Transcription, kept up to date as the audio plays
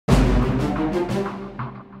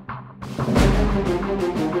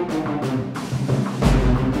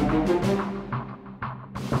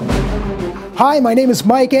Hi, my name is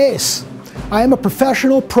Mike Ace. I am a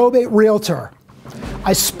professional probate realtor.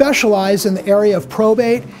 I specialize in the area of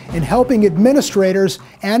probate and helping administrators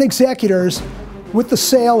and executors with the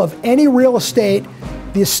sale of any real estate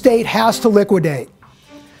the estate has to liquidate.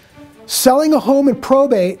 Selling a home in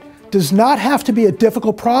probate does not have to be a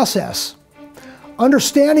difficult process.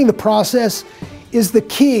 Understanding the process is the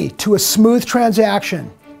key to a smooth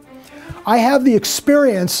transaction. I have the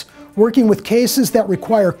experience working with cases that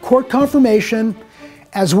require court confirmation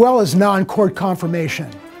as well as non-court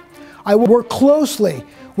confirmation. I will work closely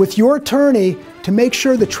with your attorney to make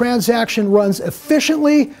sure the transaction runs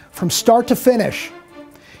efficiently from start to finish.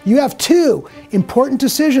 You have two important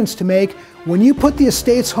decisions to make when you put the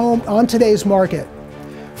estate's home on today's market.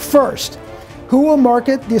 First, who will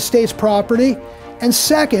market the estate's property? And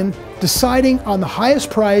second, deciding on the highest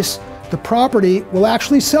price the property will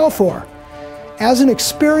actually sell for. As an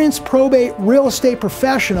experienced probate real estate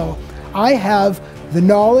professional, I have the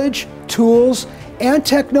knowledge, tools, and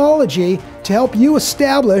technology to help you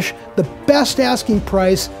establish the best asking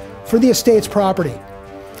price for the estate's property.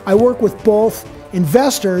 I work with both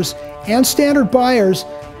investors and standard buyers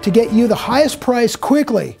to get you the highest price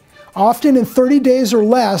quickly, often in 30 days or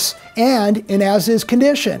less, and in as-is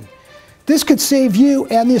condition. This could save you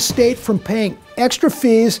and the estate from paying extra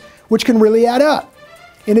fees, which can really add up.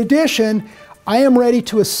 In addition, I am ready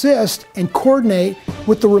to assist and coordinate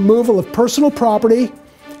with the removal of personal property,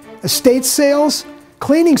 estate sales,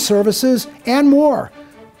 cleaning services, and more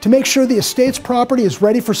to make sure the estate's property is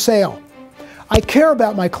ready for sale. I care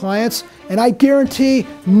about my clients, and I guarantee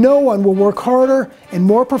no one will work harder and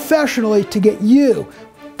more professionally to get you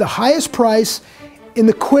the highest price in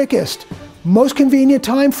the quickest, most convenient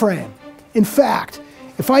time frame. In fact,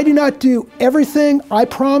 if I do not do everything I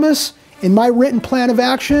promise in my written plan of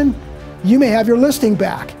action, you may have your listing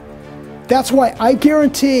back. That's why I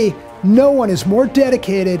guarantee no one is more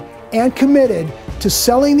dedicated and committed to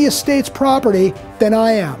selling the estate's property than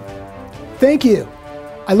I am. Thank you.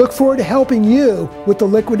 I look forward to helping you with the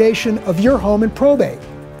liquidation of your home in probate.